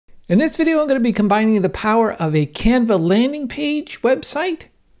In this video, I'm going to be combining the power of a Canva landing page website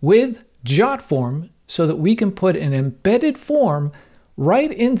with Jotform so that we can put an embedded form right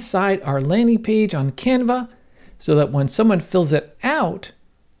inside our landing page on Canva so that when someone fills it out,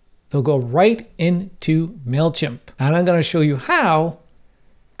 they'll go right into Mailchimp. And I'm going to show you how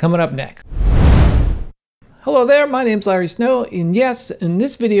coming up next. Hello there, my name's Larry Snow, and yes, in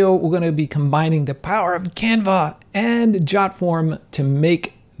this video, we're going to be combining the power of Canva and Jotform to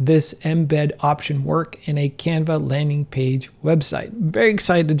make this embed option work in a Canva landing page website. I'm very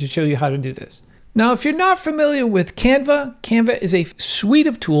excited to show you how to do this. Now, if you're not familiar with Canva, Canva is a suite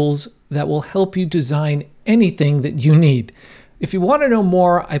of tools that will help you design anything that you need. If you want to know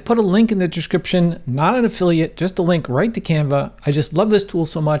more, I put a link in the description, not an affiliate, just a link right to Canva. I just love this tool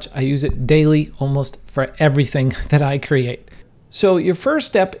so much. I use it daily, almost for everything that I create. So your first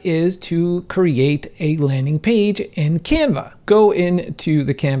step is to create a landing page in Canva. Go into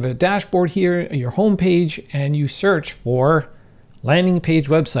the Canva dashboard here, your home page, and you search for landing page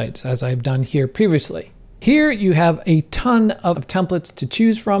websites, as I've done here previously. Here you have a ton of templates to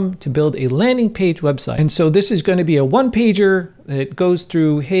choose from to build a landing page website. And so this is going to be a one-pager that goes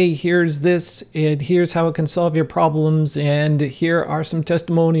through, hey, here's this, and here's how it can solve your problems, and here are some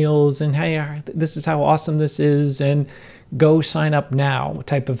testimonials, and hey, this is how awesome this is, and go sign up now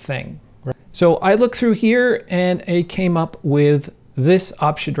type of thing. So I looked through here and I came up with this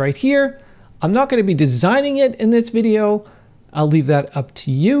option right here. I'm not going to be designing it in this video. I'll leave that up to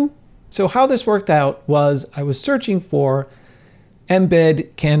you. So how this worked out was I was searching for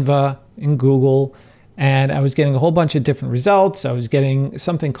embed Canva in Google, and I was getting a whole bunch of different results. I was getting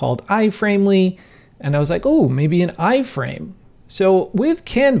something called iframely, and I was like, oh, maybe an iframe. So with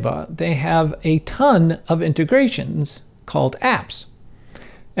Canva, they have a ton of integrations called apps.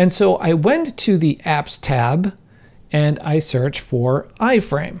 And so I went to the apps tab and I searched for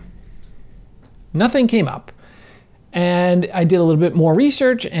iframe. Nothing came up. And I did a little bit more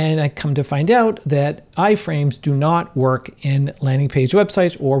research and I come to find out that iframes do not work in landing page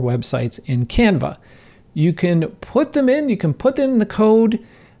websites or websites in Canva. You can put them in, you can put them in the code,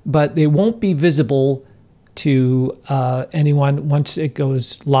 but they won't be visible to anyone once it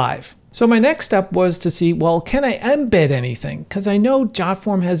goes live. So my next step was to see, well, can I embed anything? Because I know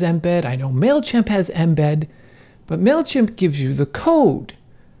Jotform has embed, I know Mailchimp has embed, but Mailchimp gives you the code.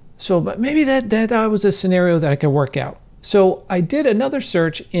 So but maybe that was a scenario that I could work out. So I did another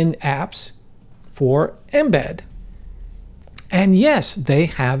search in apps for embed. And yes, they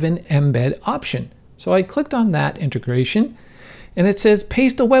have an embed option. So I clicked on that integration and it says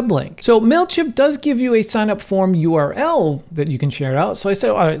paste a web link. So Mailchimp does give you a sign up form URL that you can share out. So I said,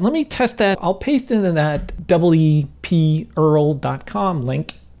 all right, let me test that. I'll paste in that wepearl.com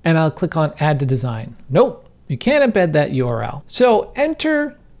link and I'll click on add to design. Nope, you can't embed that URL. So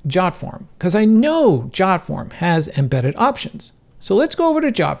enter Jotform, because I know Jotform has embedded options. So let's go over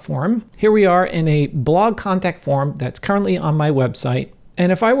to Jotform. Here we are in a blog contact form that's currently on my website.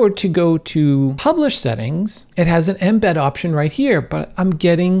 And if I were to go to publish settings, it has an embed option right here, but I'm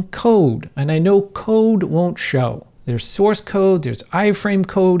getting code and I know code won't show. There's source code, there's iframe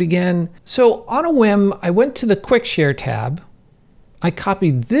code again. So on a whim, I went to the quick share tab. I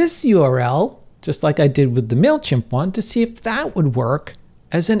copied this URL, just like I did with the Mailchimp one, to see if that would work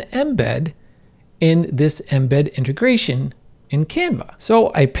as an embed in this embed integration in Canva.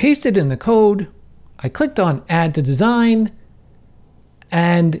 So I pasted in the code, I clicked on add to design,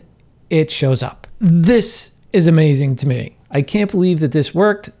 and it shows up. This is amazing to me. I can't believe that this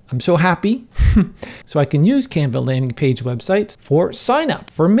worked. I'm so happy. So I can use Canva landing page websites for sign up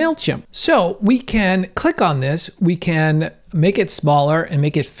for Mailchimp. So we can click on this, we can make it smaller and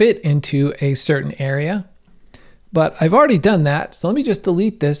make it fit into a certain area. But I've already done that, so let me just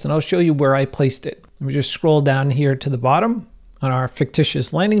delete this and I'll show you where I placed it. Let me just scroll down here to the bottom on our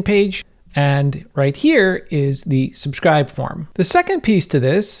fictitious landing page, and right here is the subscribe form. The second piece to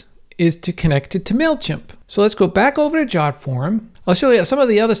this is to connect it to Mailchimp. So let's go back over to Jotform. I'll show you some of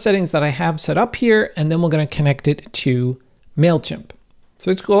the other settings that I have set up here, and then we're going to connect it to Mailchimp.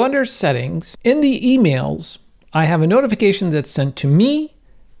 So let's go under settings. In the emails, I have a notification that's sent to me,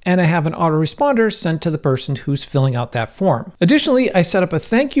 and I have an autoresponder sent to the person who's filling out that form. Additionally, I set up a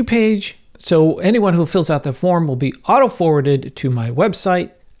thank you page, so anyone who fills out the form will be auto-forwarded to my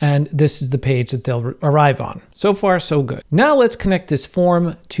website, and this is the page that they'll arrive on. So far, so good. Now let's connect this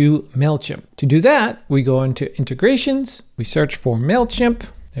form to Mailchimp. To do that, we go into integrations, we search for Mailchimp,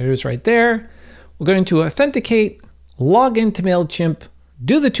 there it is right there. We're going to authenticate, log into Mailchimp,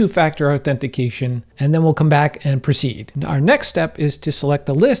 do the two-factor authentication, and then we'll come back and proceed. Our next step is to select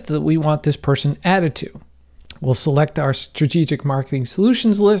the list that we want this person added to. We'll select our strategic marketing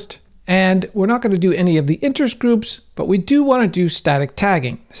solutions list. And we're not going to do any of the interest groups, but we do want to do static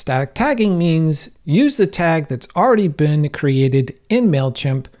tagging. Static tagging means use the tag that's already been created in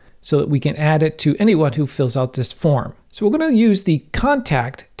Mailchimp so that we can add it to anyone who fills out this form. So we're going to use the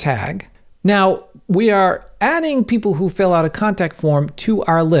contact tag. Now, we are adding people who fill out a contact form to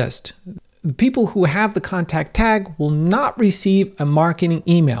our list. The people who have the contact tag will not receive a marketing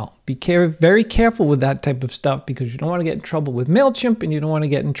email. Be very careful with that type of stuff because you don't want to get in trouble with Mailchimp and you don't want to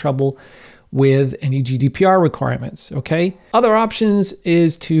get in trouble with any GDPR requirements, okay? Other options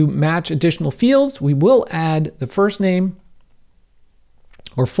is to match additional fields. We will add the first name,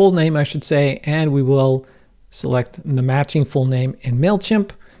 or full name, I should say, and we will select the matching full name in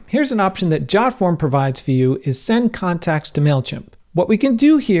Mailchimp. Here's an option that Jotform provides for you is send contacts to Mailchimp. What we can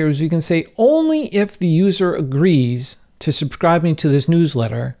do here is we can say only if the user agrees to subscribing to this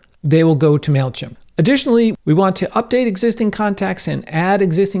newsletter, they will go to Mailchimp. Additionally, we want to update existing contacts and add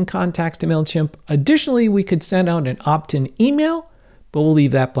existing contacts to Mailchimp. Additionally, we could send out an opt-in email, but we'll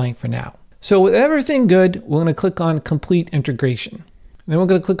leave that blank for now. So with everything good, we're going to click on Complete Integration. Then we're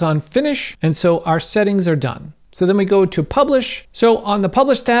going to click on Finish, and so our settings are done. So then we go to Publish. So on the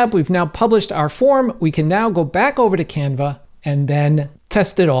Publish tab, we've now published our form. We can now go back over to Canva and then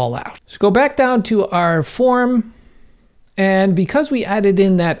test it all out. So go back down to our form, and because we added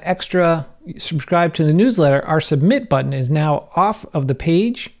in that extra subscribe to the newsletter, our Submit button is now off of the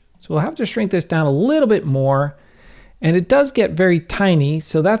page. So we'll have to shrink this down a little bit more, and it does get very tiny.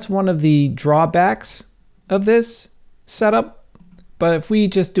 So that's one of the drawbacks of this setup. But if we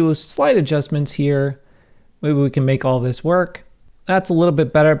just do slight adjustments here, maybe we can make all this work. That's a little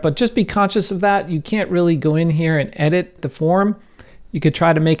bit better, but just be conscious of that. You can't really go in here and edit the form. You could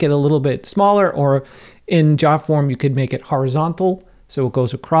try to make it a little bit smaller, or in Jotform, you could make it horizontal, so it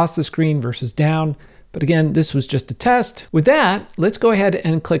goes across the screen versus down. But again, this was just a test. With that, let's go ahead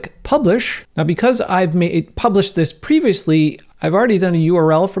and click Publish. Now, because I've published this previously, I've already done a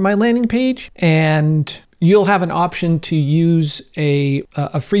URL for my landing page, and you'll have an option to use a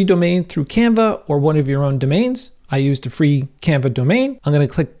free domain through Canva or one of your own domains. I used a free Canva domain. I'm going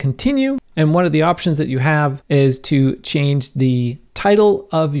to click Continue. And one of the options that you have is to change the title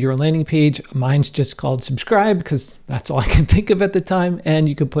of your landing page. Mine's just called Subscribe because that's all I can think of at the time. And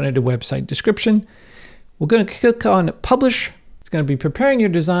you can put in a website description. We're going to click on Publish. It's going to be preparing your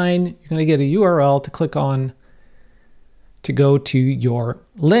design. You're going to get a URL to click on to go to your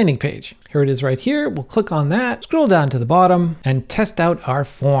landing page. Here it is right here. We'll click on that, scroll down to the bottom, and test out our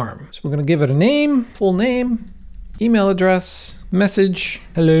form. So we're going to give it a name, full name, email address, message,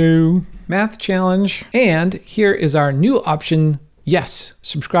 hello, math challenge, and here is our new option. Yes,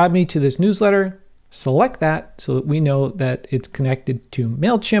 subscribe me to this newsletter. Select that so that we know that it's connected to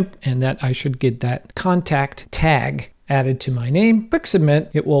Mailchimp and that I should get that contact tag added to my name. Click Submit.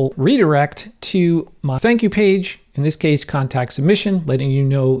 It will redirect to my thank you page, in this case, contact submission, letting you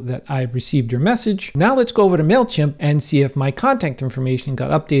know that I've received your message. Now let's go over to Mailchimp and see if my contact information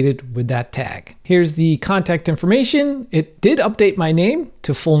got updated with that tag. Here's the contact information. It did update my name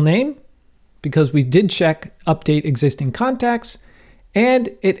to full name because we did check update existing contacts, and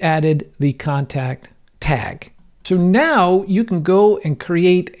it added the contact tag. So now you can go and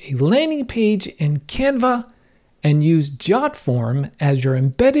create a landing page in Canva and use Jotform as your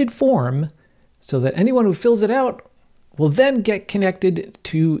embedded form so that anyone who fills it out will then get connected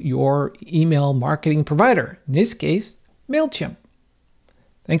to your email marketing provider, in this case, Mailchimp.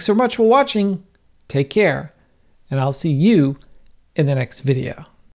 Thanks so much for watching. Take care, and I'll see you in the next video.